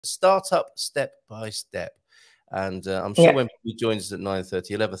Startup Step by Step. And I'm sure when he joins us at 9:30,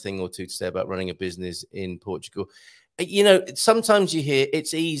 he'll have a thing or two to say about running a business in Portugal. You know, sometimes you hear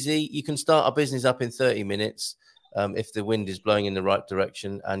it's easy. You can start a business up in 30 minutes if the wind is blowing in the right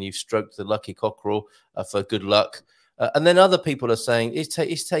direction and you've stroked the lucky cockerel for good luck. And then other people are saying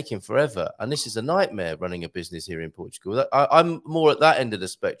it's taking forever. And this is a nightmare running a business here in Portugal. I'm more at that end of the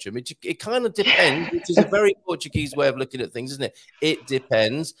spectrum. It kind of depends, which is a very Portuguese way of looking at things, isn't it? It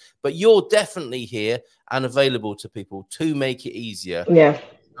depends. But you're definitely here and available to people to make it easier. Yeah.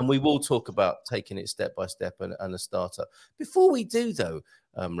 And we will talk about taking it step by step and a startup. Before we do, though,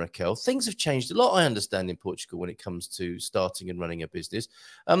 Raquel, things have changed a lot, I understand, in Portugal when it comes to starting and running a business.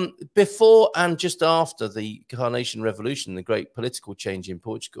 Before and just after the Carnation Revolution, the great political change in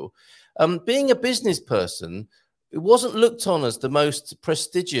Portugal, being a business person, it wasn't looked on as the most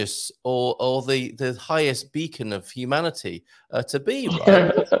prestigious or the highest beacon of humanity to be,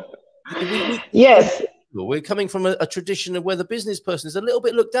 right? Yes. We're coming from a tradition of where the business person is a little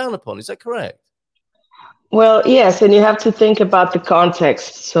bit looked down upon. Is that correct? Well, yes, and you have to think about the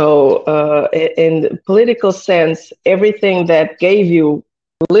context. So in the political sense, everything that gave you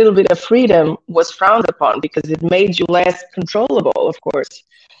a little bit of freedom was frowned upon because it made you less controllable, of course.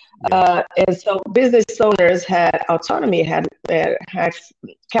 Yeah. And so business owners had autonomy, had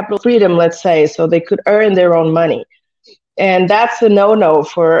capital freedom, let's say, so they could earn their own money. And that's a no-no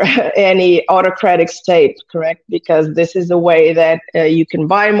for any autocratic state, correct? Because this is a way that you can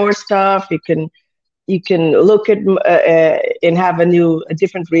buy more stuff, you can look at and have a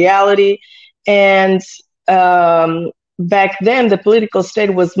different reality. And back then, the political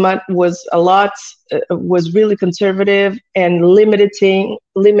state was really conservative and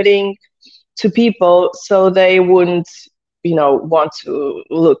limiting to people, so they wouldn't, want to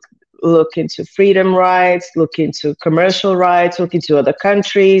look into freedom rights, look into commercial rights, look into other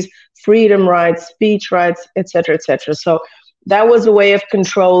countries, freedom rights, speech rights, etc., etc. So that was a way of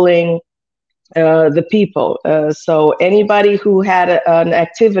controlling the people. So anybody who had an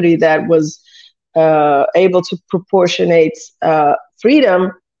activity that was able to proportionate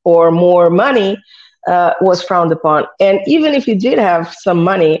freedom or more money was frowned upon. And even if you did have some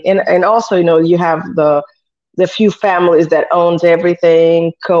money, and also, you have the few families that owned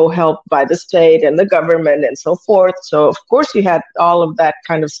everything, co-helped by the state and the government and so forth. So of course you had all of that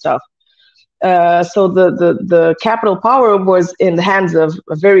kind of stuff. So the capital power was in the hands of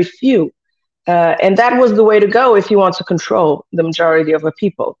a very few. And that was the way to go if you want to control the majority of the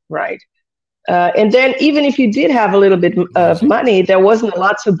people, right? And then even if you did have a little bit of money, there wasn't a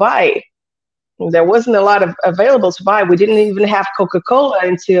lot to buy. There wasn't a lot available to buy. We didn't even have Coca-Cola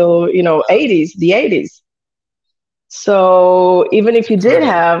until, the 80s. So even if you did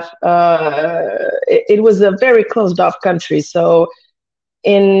have, it was a very closed off country. So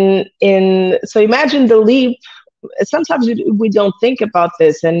so imagine the leap. Sometimes we don't think about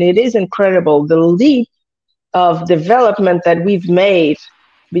this, and it is incredible, the leap of development that we've made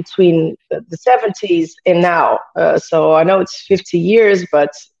between the 70s and now. So I know it's 50 years,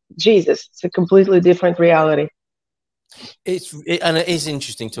 but Jesus, it's a completely different reality. And it is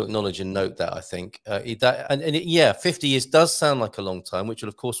interesting to acknowledge and note that, I think. 50 years does sound like a long time, which will,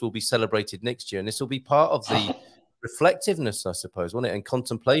 of course, will be celebrated next year. And this will be part of the reflectiveness, I suppose, won't it? And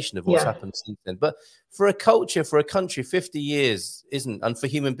contemplation of what's happened since then. But for a culture, for a country, 50 years isn't, and for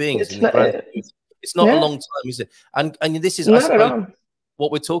human beings, it's not a long time, is it? And this is, I suppose,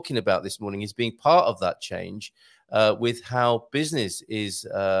 what we're talking about this morning is being part of that change with how business is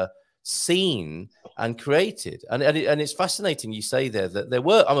seen and created. And it's fascinating you say there that there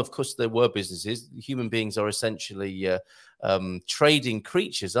were, of course, there were businesses. Human beings are essentially trading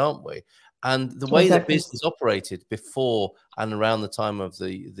creatures, aren't we? And the way that business operated before and around the time of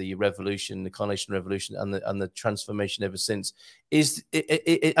the revolution, the Carnation Revolution, and the transformation ever since is,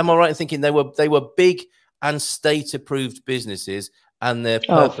 am I right in thinking they were big and state-approved businesses, and their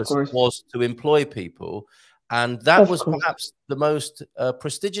purpose was to employ people, and that was perhaps the most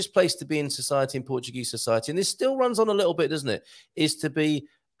prestigious place to be in society, in Portuguese society, and this still runs on a little bit, doesn't it? Is to be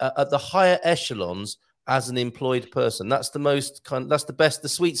at the higher echelons as an employed person. That's the most that's the best, the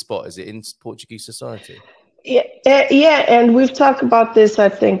sweet spot, is it, in Portuguese society? Yeah, and we've talked about this, I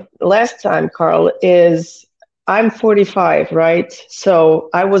think, last time, Carl. I'm 45, right? So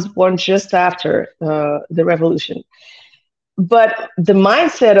I was born just after the revolution. But the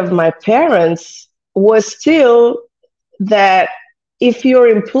mindset of my parents was still that if you're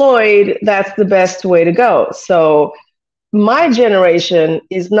employed, that's the best way to go. So my generation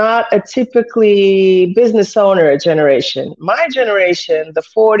is not a typically business owner generation. My generation, the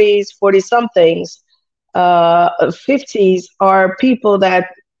 40s, 40-somethings, 50s, are people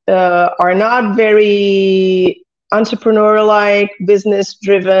that are not very entrepreneur-like,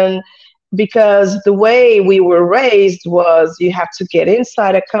 business-driven, because the way we were raised was you have to get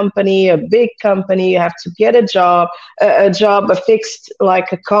inside a company, a big company, you have to get a job, a fixed,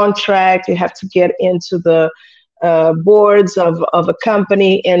 like a contract, you have to get into the boards of a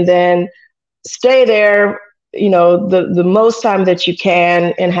company and then stay there, you know, the most time that you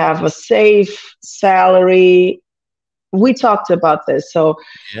can and have a safe salary. We talked about this. So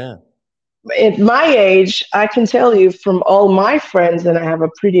yeah, at my age, I can tell you from all my friends, and I have a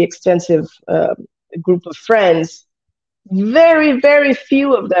pretty extensive group of friends, very, very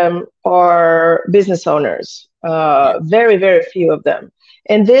few of them are business owners. yeah, Very, very few of them.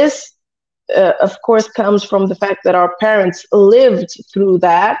 And this, of course, comes from the fact that our parents lived through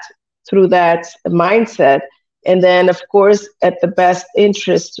that mindset. And then, of course, at the best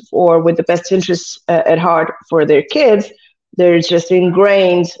interest or with the best interests at heart for their kids, they're just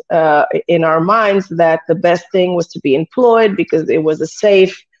ingrained in our minds that the best thing was to be employed because it was a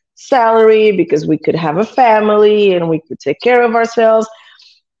safe salary, because we could have a family and we could take care of ourselves.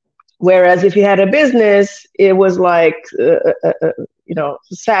 Whereas if you had a business, it was like, you know,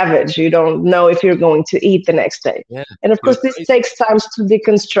 savage. You don't know if you're going to eat the next day. yeah. And of course, this takes time to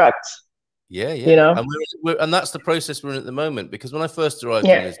deconstruct. Yeah, yeah. You know? And that's the process we're in at the moment. Because when I first arrived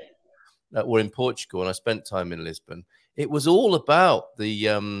in Lisbon, or in Portugal, and I spent time in Lisbon, it was all about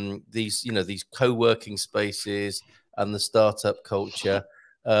the these, you know, these co-working spaces and the startup culture.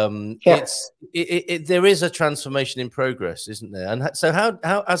 There is a transformation in progress, isn't there? And so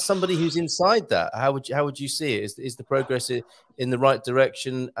how as somebody who's inside that, how would you see it? Is the progress in the right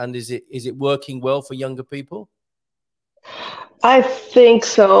direction, and is it working well for younger people? I think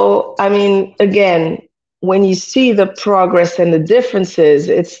so. I mean, again, when you see the progress and the differences,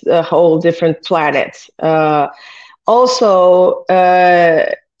 it's a whole different planet. Also,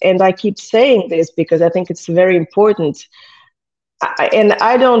 and I keep saying this because I think it's very important.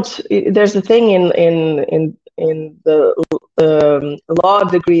 I don't. There's a thing in the law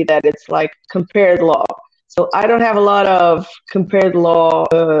degree that it's like compared law. So I don't have a lot of compared law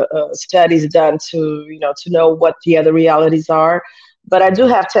studies done to know what the other realities are, but I do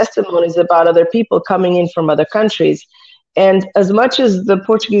have testimonies about other people coming in from other countries. And as much as the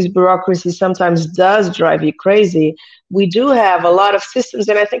Portuguese bureaucracy sometimes does drive you crazy, we do have a lot of systems,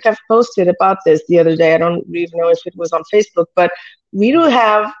 and I think I've posted about this the other day. I don't even know if it was on Facebook, but we do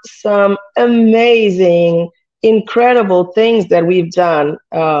have some amazing, incredible things that we've done,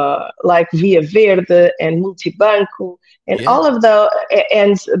 like Via Verde and Multibanco, and all of the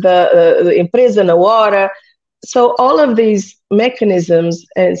Empresa na Hora. So all of these mechanisms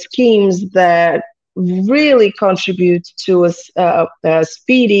and schemes that really contribute to a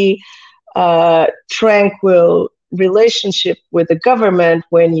speedy, tranquil relationship with the government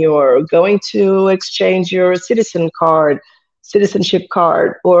when you're going to exchange your citizenship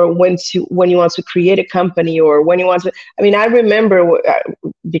card, or when you want to create a company, or when you want to. I mean, I remember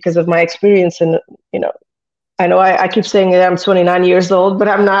because of my experience, and I know I keep saying that I'm 29 years old, but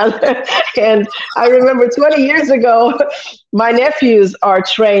I'm not. And I remember 20 years ago, my nephews are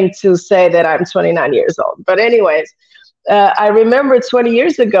trained to say that I'm 29 years old. But anyways, I remember 20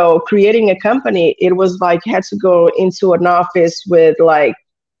 years ago creating a company. It was like you had to go into an office with like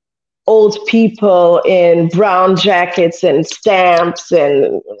old people in brown jackets and stamps,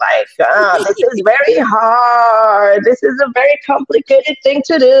 and like, this is very hard. This is a very complicated thing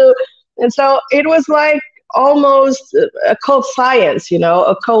to do. And so it was like almost a cult science,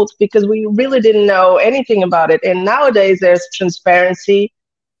 a cult, because we really didn't know anything about it. And nowadays there's transparency.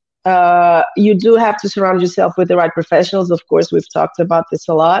 You do have to surround yourself with the right professionals. Of course, we've talked about this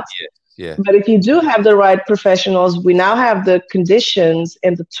a lot. Yeah. But if you do have the right professionals, we now have the conditions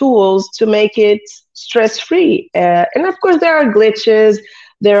and the tools to make it stress-free. And of course, there are glitches.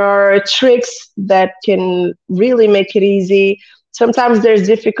 There are tricks that can really make it easy. Sometimes there's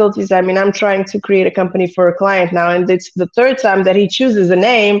difficulties. I mean, I'm trying to create a company for a client now, and it's the third time that he chooses a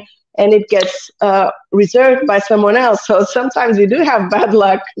name and it gets reserved by someone else. So sometimes you do have bad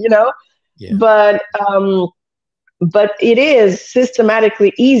luck, Yeah. But it is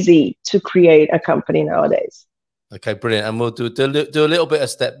systematically easy to create a company nowadays. Okay, brilliant. And we'll do a little bit of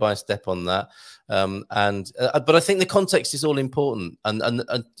step by step on that. But I think the context is all important, and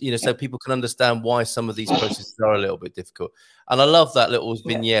so people can understand why some of these processes are a little bit difficult. And I love that little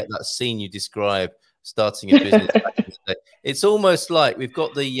vignette, that scene you described, starting a business. It's almost like we've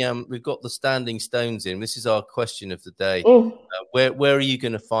got the standing stones in. This is our question of the day. Where are you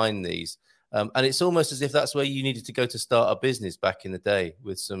going to find these? And it's almost as if that's where you needed to go to start a business back in the day,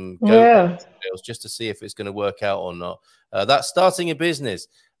 with some sales, just to see if it's going to work out or not. That's starting a business.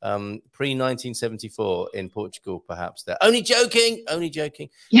 pre-1974 in Portugal, perhaps. There. Only joking. Only joking.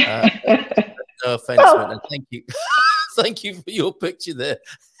 No offense, man. And thank you. Thank you for your picture there,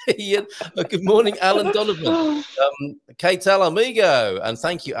 Ian. Good morning, Alan Donovan. Que tal, amigo? And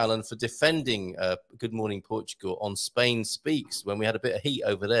thank you, Alan, for defending Good Morning Portugal on Spain Speaks when we had a bit of heat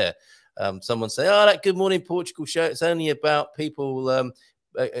over there. Someone say, oh, that Good Morning Portugal show, it's only about people,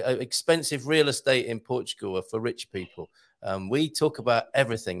 expensive real estate in Portugal for rich people. We talk about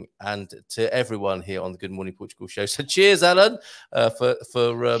everything and to everyone here on the Good Morning Portugal show. So cheers, Alan, for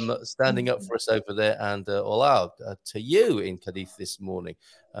standing up for us over there, and hola to you in Cadiz this morning.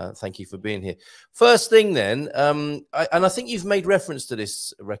 Thank you for being here. First thing then, I think you've made reference to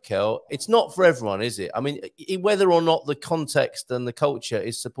this, Raquel. It's not for everyone, is it? I mean, whether or not the context and the culture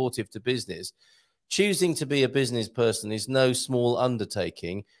is supportive to business, choosing to be a business person is no small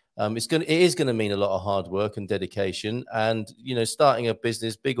undertaking. It is going to mean a lot of hard work and dedication, and starting a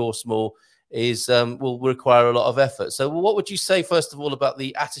business, big or small, will require a lot of effort. So, what would you say first of all about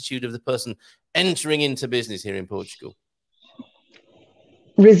the attitude of the person entering into business here in Portugal?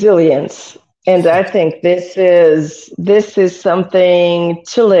 Resilience, and I think this is something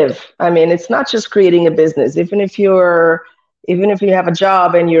to live. I mean, it's not just creating a business. Even if you have a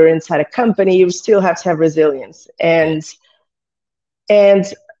job and you're inside a company, you still have to have resilience. And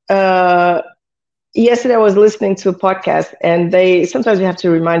yesterday I was listening to a podcast, and sometimes you have to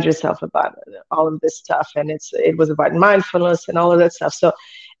remind yourself about all of this stuff, and it was about mindfulness and all of that stuff. So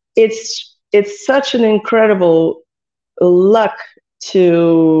it's such an incredible luck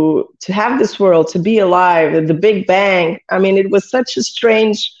to have this world, to be alive, the Big Bang. I mean, it was such a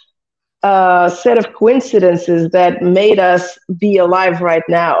strange set of coincidences that made us be alive right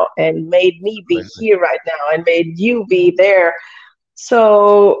now, and made me be here right now, and made you be there.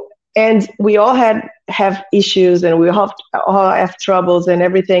 So, and we all have issues, and we all have troubles and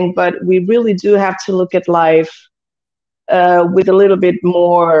everything, but we really do have to look at life with a little bit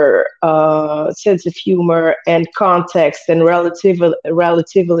more sense of humor and context and relativity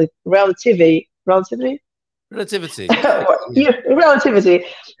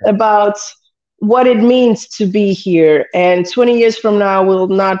about what it means to be here. And 20 years from now, we'll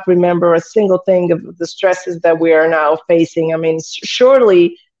not remember a single thing of the stresses that we are now facing. I mean,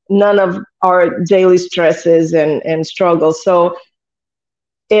 surely none of our daily stresses and struggles. So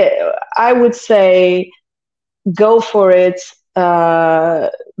I would say go for it.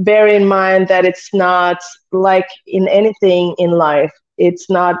 Bear in mind that it's not like in anything in life. It's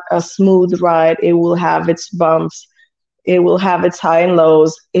not a smooth ride. It will have its bumps. It will have its high and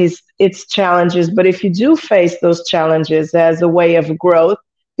lows, its challenges. But if you do face those challenges as a way of growth,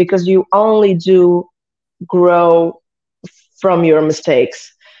 because you only do grow from your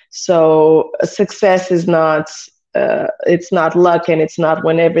mistakes. So success is not, it's not luck, and it's not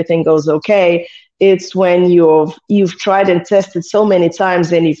when everything goes okay. It's when you've tried and tested so many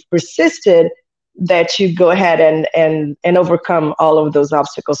times, and you've persisted, that you go ahead and overcome all of those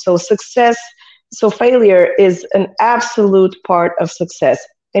obstacles. So failure is an absolute part of success.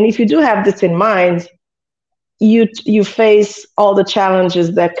 And if you do have this in mind, you face all the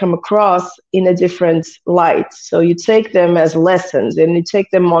challenges that come across in a different light. So you take them as lessons, and you take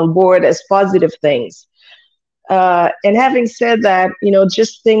them on board as positive things. And having said that,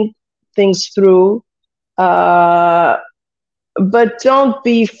 just think things through, but don't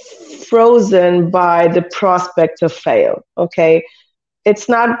be frozen by the prospect of fail, okay? It's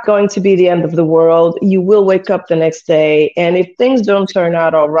not going to be the end of the world. You will wake up the next day, and if things don't turn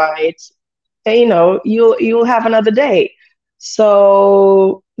out all right, you'll have another day.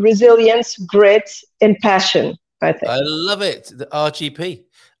 So resilience, grit, and passion, I think. I love it. The RGP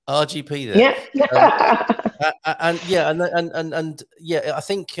there. Yeah. And I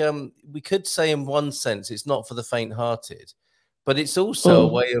think we could say in one sense it's not for the faint-hearted, but it's also a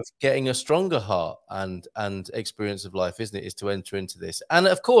way of getting a stronger heart and experience of life, isn't it? Is to enter into this. And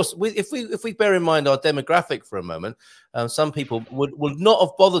of course, if we bear in mind our demographic for a moment, some people would not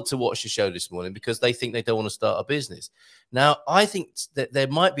have bothered to watch the show this morning because they think they don't want to start a business. Now, I think that there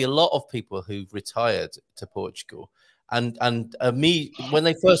might be a lot of people who've retired to Portugal. And me, when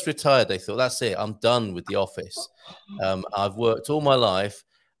they first retired, they thought, that's it, I'm done with the office. I've worked all my life.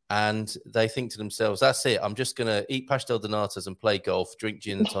 And they think to themselves, that's it, I'm just going to eat pastel de natas and play golf, drink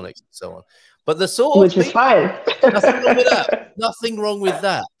gin and tonics and so on. But the sort of Which is fine. Nothing wrong with that. Nothing wrong with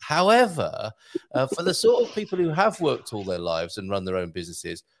that. However, for the sort of people who have worked all their lives and run their own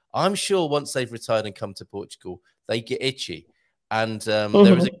businesses, I'm sure once they've retired and come to Portugal, they get itchy. And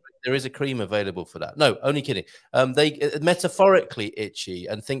there is a cream available for that. No, only kidding. They metaphorically itchy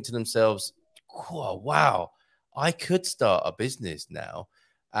and think to themselves, oh, wow, I could start a business now.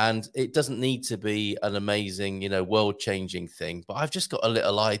 And it doesn't need to be an amazing, you know, world-changing thing, but I've just got a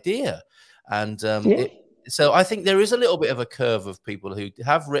little idea. And so I think there is a little bit of a curve of people who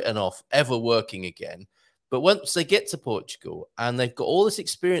have written off ever working again. But once they get to Portugal and they've got all this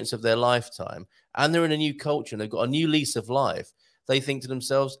experience of their lifetime and they're in a new culture and they've got a new lease of life, they think to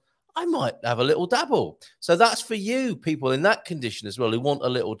themselves, I might have a little dabble. So that's for you, people in that condition as well, who want a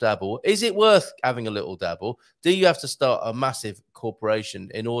little dabble. Is it worth having a little dabble? Do you have to start a massive corporation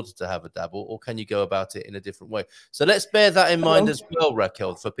in order to have a dabble, or can you go about it in a different way? So let's bear that in mind as well,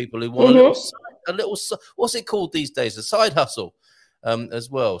 Raquel, for people who want a little, what's it called these days? A side hustle. As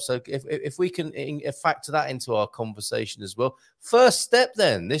well. So if we can factor that into our conversation as well. First step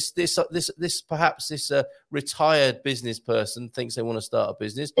then, this perhaps this retired business person thinks they want to start a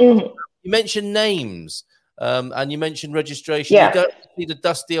business. You mentioned names and you mentioned registration. You don't see the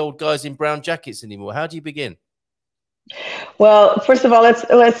dusty old guys in brown jackets anymore. How do you begin? Well, first of all,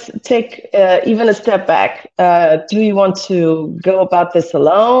 let's take even a step back. Do you want to go about this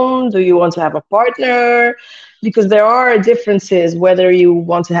alone? Do you want to have a partner? Because there are differences whether you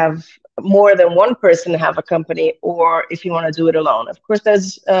want to have more than one person have a company or if you want to do it alone. Of course,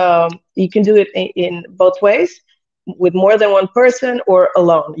 there's you can do it in both ways, with more than one person or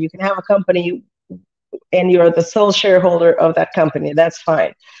alone. You can have a company and you're the sole shareholder of that company. That's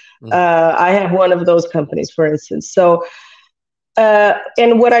fine. I have one of those companies, for instance. So,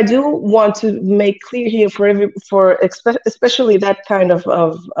 and what I do want to make clear here for especially that kind of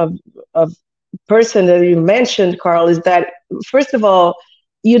person that you mentioned, Carl, is that first of all,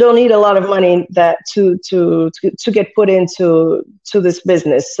 you don't need a lot of money that to get put into this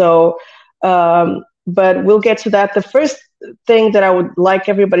business. So, but we'll get to that. The first thing that I would like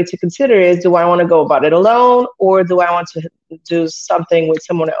everybody to consider is, do I want to go about it alone, or do I want to do something with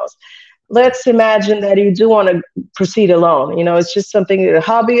someone else? Let's imagine that you do want to proceed alone. You know, it's just something, a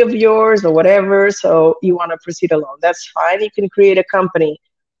hobby of yours or whatever. So you want to proceed alone. That's fine. You can create a company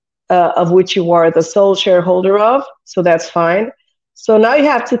of which you are the sole shareholder of. So that's fine. So now you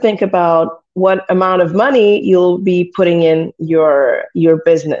have to think about what amount of money you'll be putting in your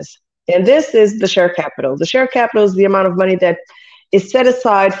business. And this is the share capital. The share capital is the amount of money that is set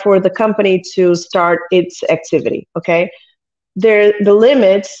aside for the company to start its activity. Okay, the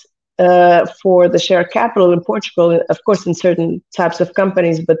limits for the share capital in Portugal, of course, in certain types of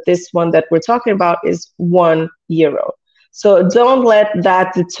companies, but this one that we're talking about is €1. So don't let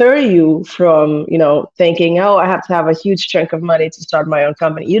that deter you from, you know, thinking, oh, I have to have a huge chunk of money to start my own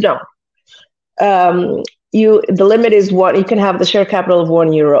company. You don't. The limit is one. You can have the share capital of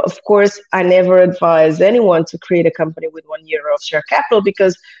 €1. Of course, I never advise anyone to create a company with €1 of share capital,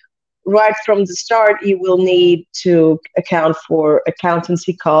 because right from the start, you will need to account for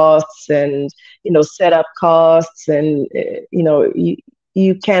accountancy costs and, you know, setup costs, and you know,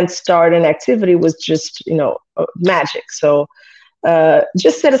 you can't start an activity with just, you know, magic. So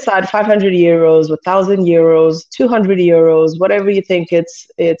just set aside €500, €1,000, €200, whatever you think it's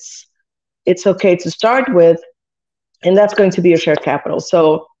okay to start with, and that's going to be your share capital.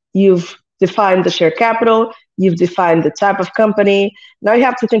 So you've defined the share capital, you've defined the type of company. Now you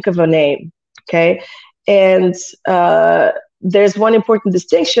have to think of a name, okay? And there's one important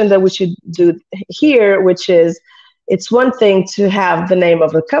distinction that we should do here, which is, it's one thing to have the name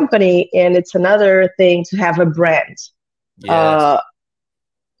of a company, and it's another thing to have a brand. Yes.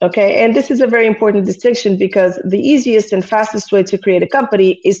 Okay, and this is a very important distinction, because the easiest and fastest way to create a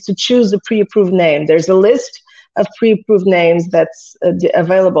company is to choose a pre-approved name. There's a list of pre-approved names that's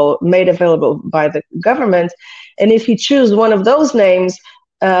made available by the government, and if you choose one of those names,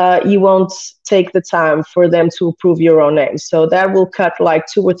 you won't take the time for them to approve your own name. So that will cut like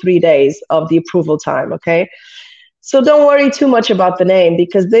 2 or 3 days of the approval time. Okay. So don't worry too much about the name,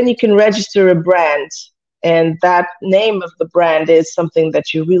 because then you can register a brand, and that name of the brand is something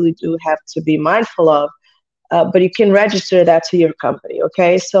that you really do have to be mindful of, but you can register that to your company,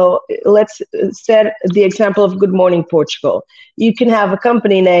 okay? So let's set the example of Good Morning Portugal. You can have a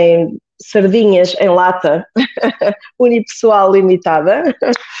company name, Sardinhas em Lata, Unipessoal Limitada,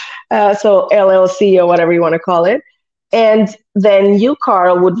 so LLC or whatever you want to call it. And then you,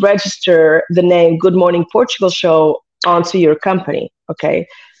 Carl, would register the name Good Morning Portugal Show onto your company, okay?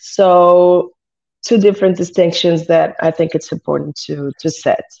 So 2 different distinctions that I think it's important to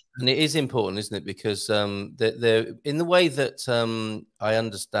set. And it is important, isn't it? Because in the way that I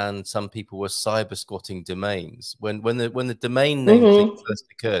understand, some people were cyber squatting domains. When the domain name thing first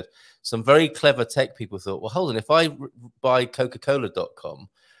occurred, some very clever tech people thought, well, hold on, if I buy Coca-Cola.com,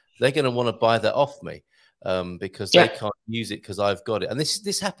 they're going to want to buy that off me. because they can't use it because I've got it. And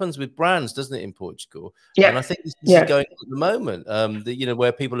this happens with brands, doesn't it, in Portugal? Yeah. And I think this is going on at the moment,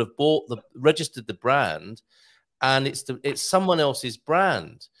 where people have registered the brand, and it's someone else's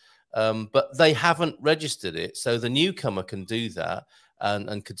brand, but they haven't registered it. So the newcomer can do that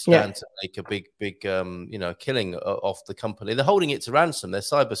and could stand to make a big killing off the company. They're holding it to ransom. They're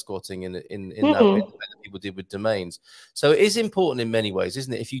cyber squatting in that way that people did with domains. So it is important in many ways,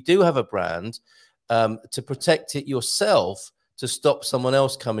 isn't it? If you do have a brand, to protect it yourself, to stop someone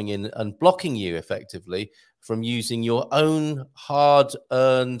else coming in and blocking you effectively from using your own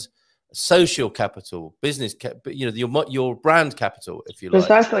hard-earned social capital, business, your brand capital, if you like.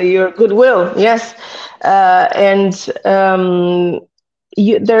 Precisely, your goodwill, yes. There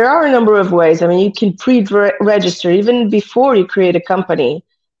are a number of ways. I mean, you can pre-register even before you create a company.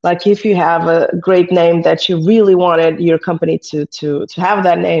 Like if you have a great name that you really wanted your company to have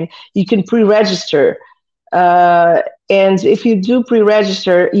that name, you can pre-register. And if you do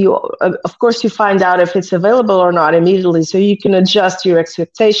pre-register, of course, you find out if it's available or not immediately. So you can adjust your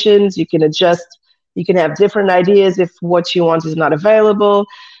expectations. You can have different ideas if what you want is not available.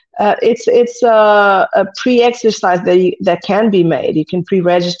 It's a pre-exercise that can be made. You can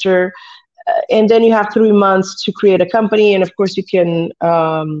pre-register, and then you have 3 months to create a company. And of course, you can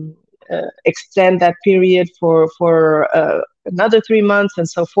extend that period for another 3 months and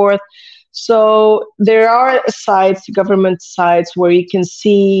so forth. So there are sites, government sites, where you can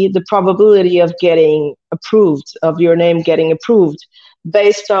see the probability of getting approved, of your name getting approved,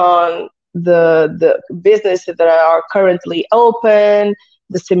 based on the businesses that are currently open,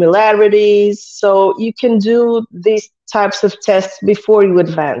 the similarities. So you can do these types of tests before you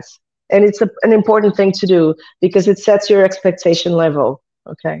advance. And it's an important thing to do because it sets your expectation level.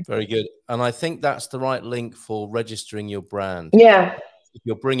 Okay. Very good. And I think that's the right link for registering your brand. Yeah. If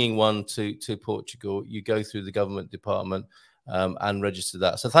you're bringing one to Portugal, you go through the government department and register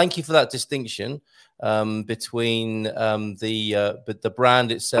that. So thank you for that distinction between the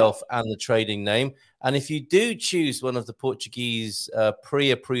brand itself and the trading name. And if you do choose one of the Portuguese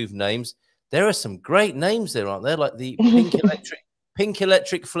pre-approved names, there are some great names there, aren't there? Like the Pink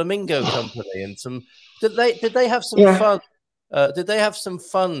Electric Flamingo Company, and some. Did they have some fun? Did they have some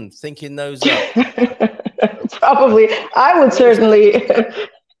fun thinking those up? Probably. I would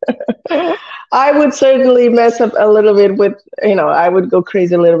certainly mess up a little bit with, I would go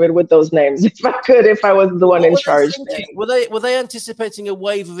crazy a little bit with those names if I was the one in charge. Were they anticipating a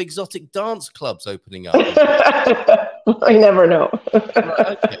wave of exotic dance clubs opening up? I never know.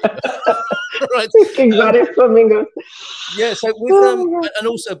 Right, okay. Right. Exotic flamingos. Yeah, so with them, and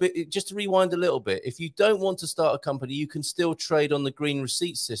also, just to rewind a little bit, if you don't want to start a company, you can still trade on the green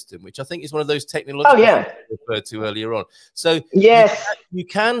receipt system, which I think is one of those technological things we referred to earlier on. So yes, you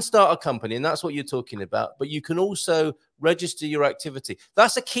can start a company, and that's what you're talking about, but you can also register your activity.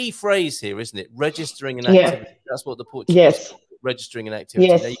 That's a key phrase here, isn't it? Registering an activity. That's what the Portuguese registering an activity.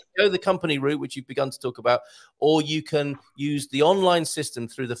 Yes. Now, you can go the company route, which you've begun to talk about, or you can use the online system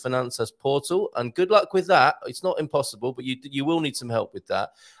through the Finanças portal. And good luck with that. It's not impossible, but you will need some help with that.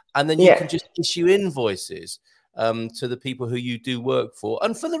 And then you can just issue invoices to the people who you do work for.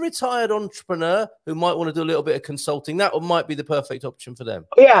 And for the retired entrepreneur who might want to do a little bit of consulting, that might be the perfect option for them.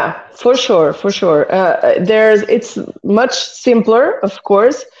 Yeah, for sure, for sure. It's much simpler, of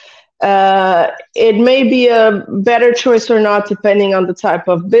course. It may be a better choice or not, depending on the type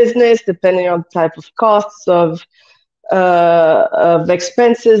of business, depending on the type of costs of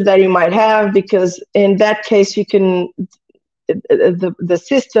expenses that you might have, because in that case, you can the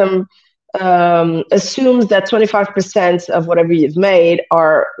system assumes that 25% of whatever you've made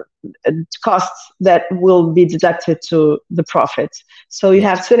are costs that will be deducted to the profit. So you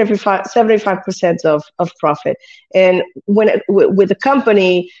have 75% of profit. And with a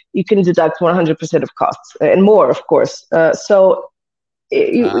company, you can deduct 100% of costs and more, of course. We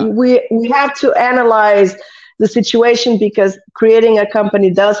have to analyze the situation, because creating a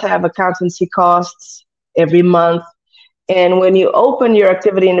company does have accountancy costs every month. And when you open your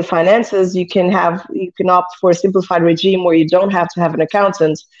activity in the finances, you can opt for a simplified regime where you don't have to have an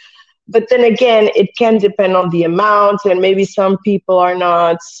accountant. But then again, it can depend on the amount, and maybe some people are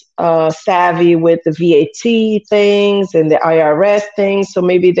not savvy with the VAT things and the IRS things. So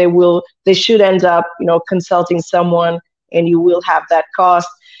maybe they should end up, consulting someone, and you will have that cost.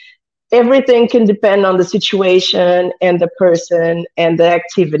 Everything can depend on the situation and the person and the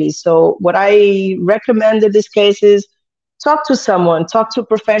activity. So what I recommend in this case is talk to someone, talk to a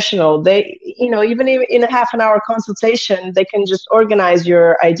professional. They, even in a half an hour consultation, they can just organize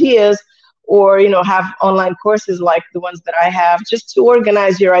your ideas, or, have online courses like the ones that I have, just to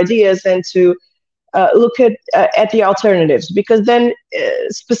organize your ideas and to look at the alternatives, because then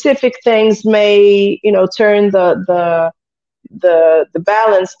specific things may, turn the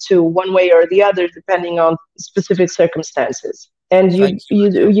balance to one way or the other depending on specific circumstances. And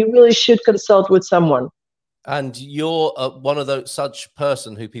you really should consult with someone. And you're one of those such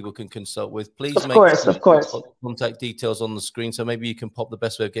person who people can consult with. Please make sure contact details on the screen, so maybe you can pop the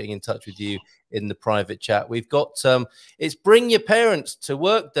best way of getting in touch with you in the private chat. We've got it's Bring Your Parents to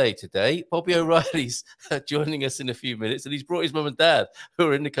Work Day today. Bobby O'Reilly's joining us in a few minutes, and he's brought his mum and dad who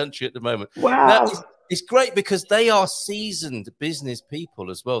are in the country at the moment. Wow. Now, it's great because they are seasoned business people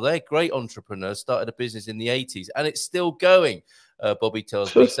as well. They're great entrepreneurs, started a business in the 80s, and it's still going, Bobby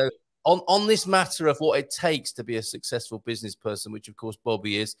tells me. So on this matter of what it takes to be a successful business person, which of course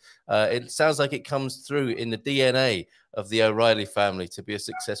Bobby is, it sounds like it comes through in the DNA of the O'Reilly family to be a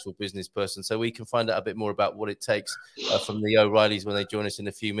successful business person. So we can find out a bit more about what it takes from the O'Reillys when they join us in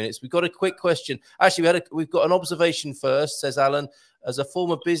a few minutes. We've got a quick question. Actually, we've got an observation first, says Alan. As a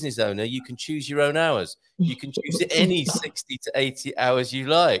former business owner, you can choose your own hours. You can choose any 60 to 80 hours you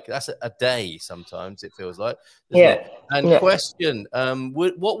like. That's a day sometimes, it feels like. It? And question,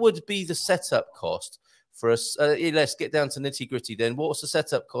 what would be the setup cost for us? Let's get down to nitty gritty then. What's the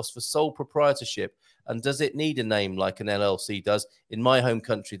setup cost for sole proprietorship? And does it need a name like an LLC does? In my home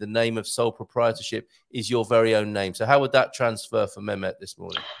country, the name of sole proprietorship is your very own name. So how would that transfer for Mehmet this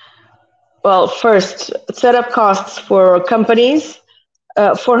morning? Well, first, setup costs for companies.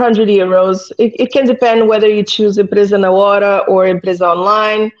 400 euros. It can depend whether you choose Empresa na Hora or Empresa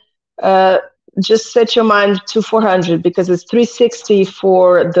Online. Just set your mind to 400 because it's 360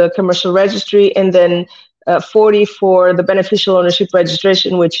 for the commercial registry and then 40 for the beneficial ownership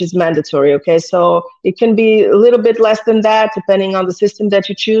registration, which is mandatory. Okay, so it can be a little bit less than that depending on the system that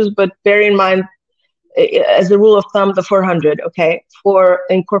you choose, but bear in mind, as a rule of thumb, the 400. Okay, for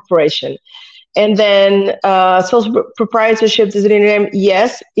incorporation. And then sole proprietorship, does it in name?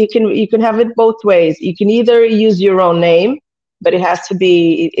 Yes, you can have it both ways. You can either use your own name, but it has to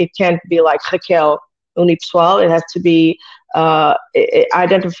be, it can't be like Raquel unipessoal. It has to be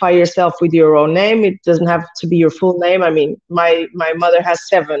identify yourself with your own name. It doesn't have to be your full name. I mean, my mother has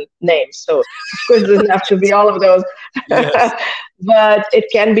 7 names, so of course it doesn't have to be all of those. Yes. But it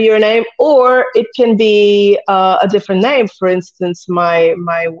can be your name, or it can be a different name. For instance, my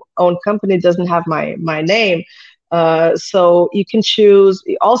own company doesn't have my name. So you can choose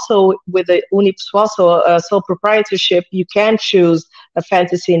also with a unipessoal, so a sole proprietorship, you can choose a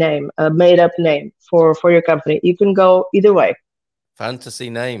fantasy name, a made up name for your company. You can go either way. Fantasy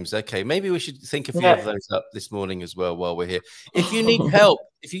names. Okay, maybe we should think a few of those up this morning as well while we're here. If you need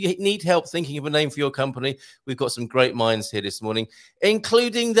help, thinking of a name for your company, we've got some great minds here this morning,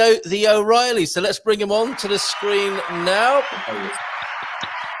 including the O'Reillys. So let's bring them on to the screen now.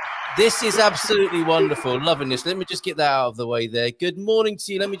 This is absolutely wonderful. Loving this. Let me just get that out of the way there. Good morning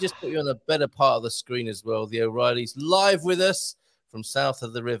to you. Let me just put you on a better part of the screen as well. The O'Reillys live with us from south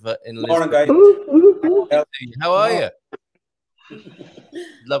of the river in Lisbon. Morning, guys. How are you?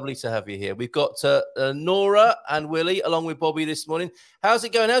 Lovely to have you here. We've got Nora and Willie along with Bobby this morning. How's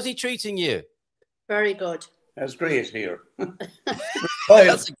it going? How's he treating you? Very good. That's great here.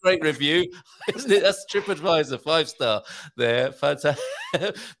 That's a great review, isn't it? That's TripAdvisor 5-star there. Fantastic.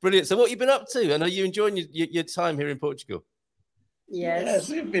 Brilliant. So what have you been up to? And are you enjoying your time here in Portugal? Yes,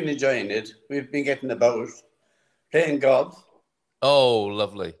 we've been enjoying it. We've been getting about, playing golf. Oh,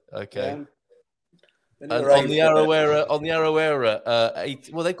 lovely. Okay. Yeah. And on the Aroeira,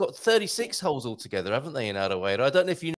 well, they've got 36 holes altogether, haven't they, in Aroeira? I don't know if you